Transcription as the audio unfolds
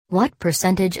What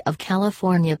percentage of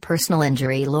California personal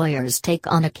injury lawyers take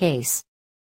on a case?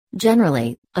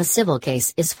 Generally, a civil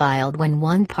case is filed when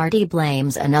one party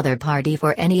blames another party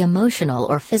for any emotional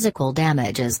or physical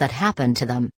damages that happen to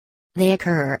them. They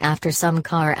occur after some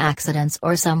car accidents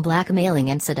or some blackmailing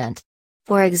incident.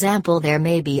 For example, there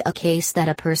may be a case that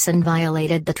a person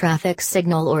violated the traffic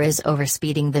signal or is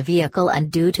overspeeding the vehicle,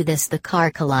 and due to this the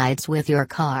car collides with your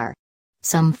car.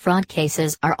 Some fraud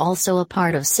cases are also a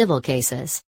part of civil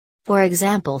cases. For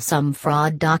example, some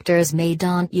fraud doctors may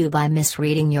daunt you by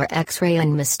misreading your X-ray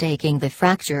and mistaking the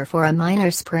fracture for a minor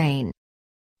sprain.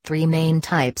 Three main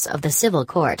types of the civil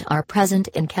court are present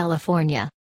in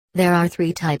California. There are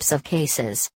three types of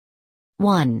cases.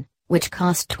 1. Which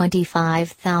cost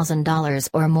 $25,000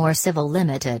 or more, civil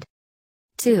limited.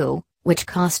 2. Which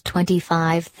cost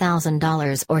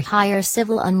 $25,000 or higher,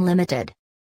 civil unlimited.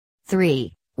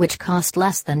 3. Which cost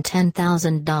less than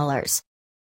 $10,000.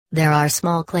 There are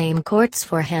small claim courts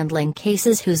for handling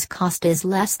cases whose cost is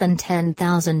less than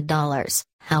 $10,000,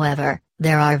 however,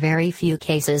 there are very few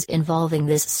cases involving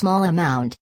this small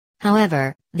amount.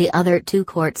 However, the other two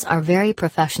courts are very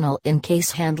professional in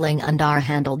case handling and are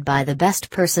handled by the best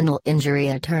personal injury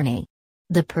attorney.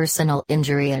 The personal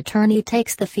injury attorney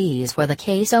takes the fees for the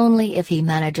case only if he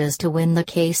manages to win the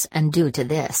case, and due to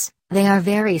this, they are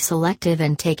very selective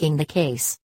in taking the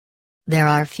case. There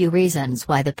are few reasons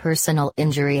why the personal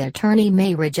injury attorney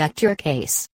may reject your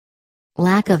case.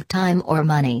 Lack of time or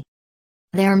money.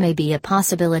 There may be a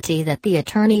possibility that the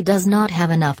attorney does not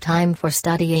have enough time for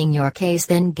studying your case,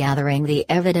 then gathering the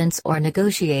evidence or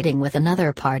negotiating with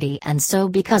another party, and so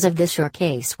because of this your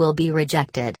case will be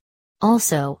rejected.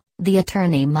 Also, the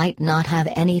attorney might not have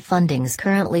any fundings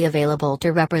currently available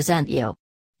to represent you.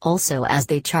 Also, as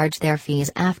they charge their fees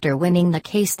after winning the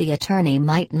case, the attorney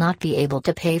might not be able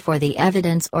to pay for the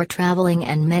evidence or traveling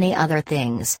and many other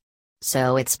things.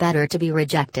 So it's better to be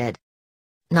rejected.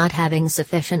 Not having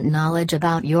sufficient knowledge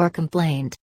about your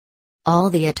complaint.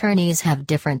 All the attorneys have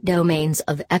different domains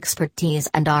of expertise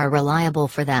and are reliable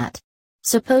for that.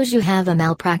 Suppose you have a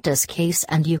malpractice case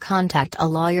and you contact a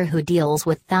lawyer who deals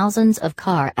with thousands of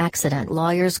car accident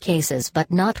lawyers' cases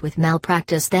but not with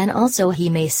malpractice, then also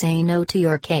he may say no to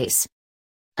your case.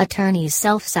 Attorney's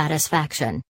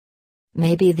self-satisfaction.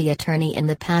 Maybe the attorney in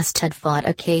the past had fought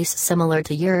a case similar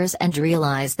to yours and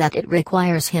realized that it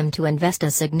requires him to invest a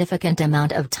significant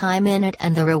amount of time in it,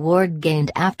 and the reward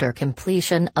gained after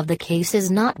completion of the case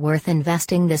is not worth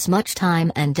investing this much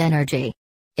time and energy.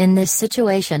 In this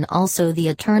situation also the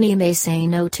attorney may say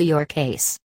no to your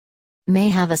case. May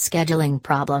have a scheduling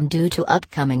problem due to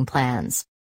upcoming plans.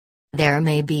 There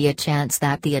may be a chance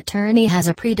that the attorney has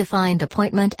a predefined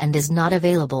appointment and is not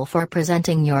available for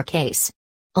presenting your case.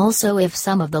 Also, if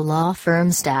some of the law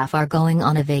firm staff are going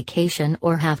on a vacation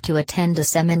or have to attend a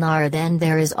seminar, then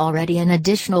there is already an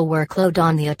additional workload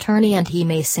on the attorney and he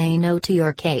may say no to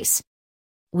your case.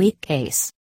 Weak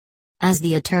case. As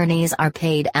the attorneys are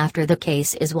paid after the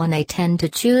case is won, they tend to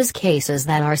choose cases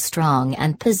that are strong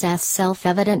and possess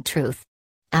self-evident truth.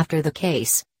 After the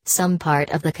case, some part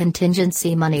of the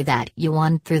contingency money that you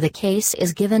won through the case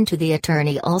is given to the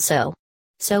attorney also.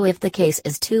 So if the case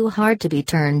is too hard to be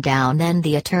turned down, then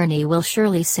the attorney will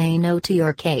surely say no to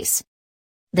your case.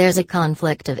 There's a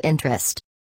conflict of interest.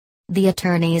 The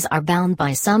attorneys are bound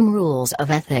by some rules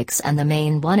of ethics, and the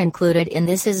main one included in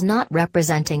this is not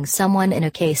representing someone in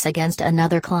a case against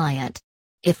another client.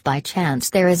 If by chance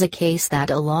there is a case that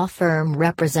a law firm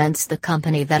represents the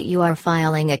company that you are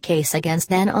filing a case against,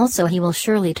 then also he will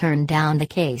surely turn down the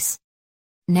case.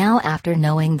 Now, after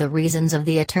knowing the reasons of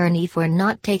the attorney for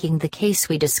not taking the case,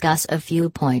 we discuss a few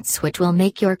points which will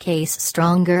make your case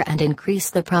stronger and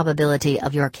increase the probability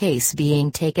of your case being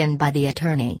taken by the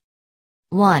attorney.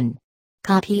 1.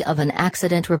 Copy of an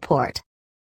accident report.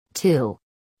 2.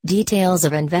 Details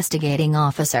of investigating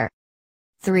officer.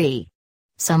 3.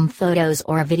 Some photos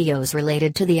or videos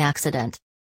related to the accident.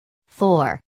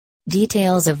 4.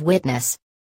 Details of witness.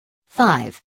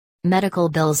 5. Medical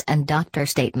bills and doctor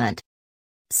statement.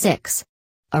 6.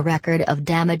 A record of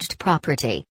damaged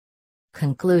property.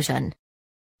 Conclusion.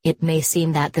 It may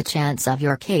seem that the chance of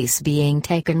your case being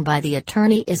taken by the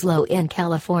attorney is low in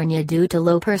California due to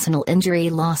low personal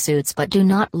injury lawsuits, but do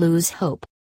not lose hope.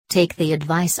 Take the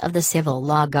advice of the civil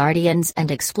law guardians and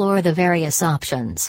explore the various options.